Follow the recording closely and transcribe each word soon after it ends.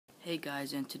Hey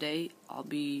guys, and today I'll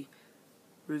be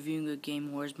reviewing a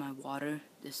game, Where's My Water,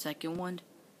 the second one,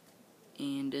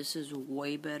 and this is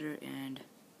way better, and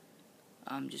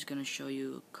I'm just gonna show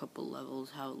you a couple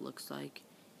levels, how it looks like,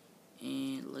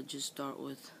 and let's just start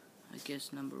with, I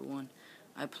guess, number one.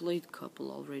 I played a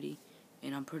couple already,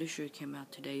 and I'm pretty sure it came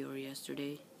out today or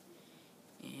yesterday,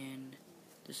 and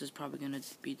this is probably gonna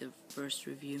be the first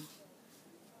review.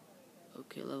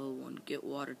 Okay, level 1, get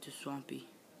water to Swampy.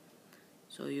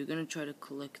 So you're gonna try to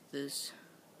collect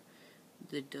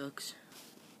the ducks,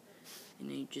 and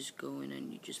then you just go in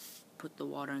and you just put the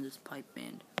water in this pipe,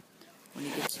 and when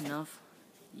it gets enough,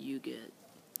 you get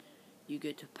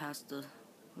to pass the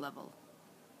level,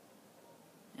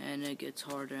 and it gets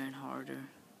harder and harder.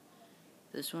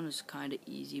 This one is kind of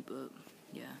easy, but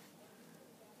yeah.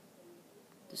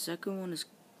 The second one is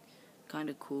kind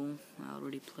of cool. I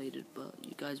already played it, but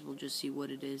you guys will just see what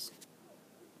it is.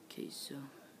 Okay,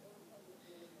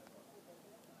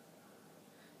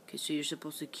 so you're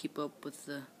supposed to keep up with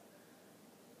the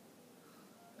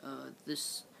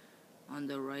this on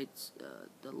the right,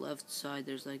 the left side.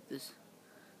 There's like this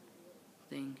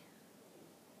thing.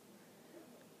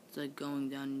 It's like going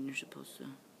down, and you're supposed to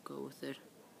go with it.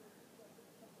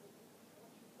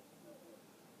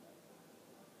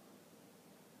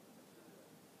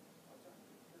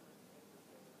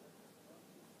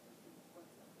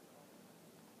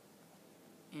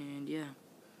 And yeah,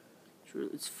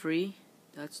 it's free.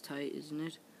 That's tight, isn't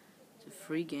it? It's a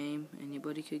free game.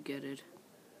 Anybody could get it.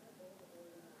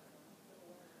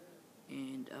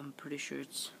 And I'm pretty sure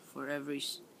it's for every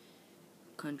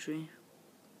country.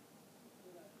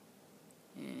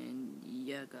 And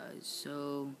yeah, guys,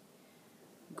 so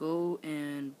go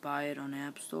and buy it on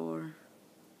App Store.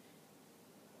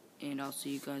 And I'll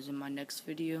see you guys in my next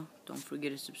video. Don't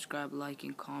forget to subscribe, like,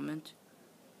 and comment.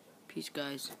 Peace,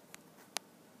 guys.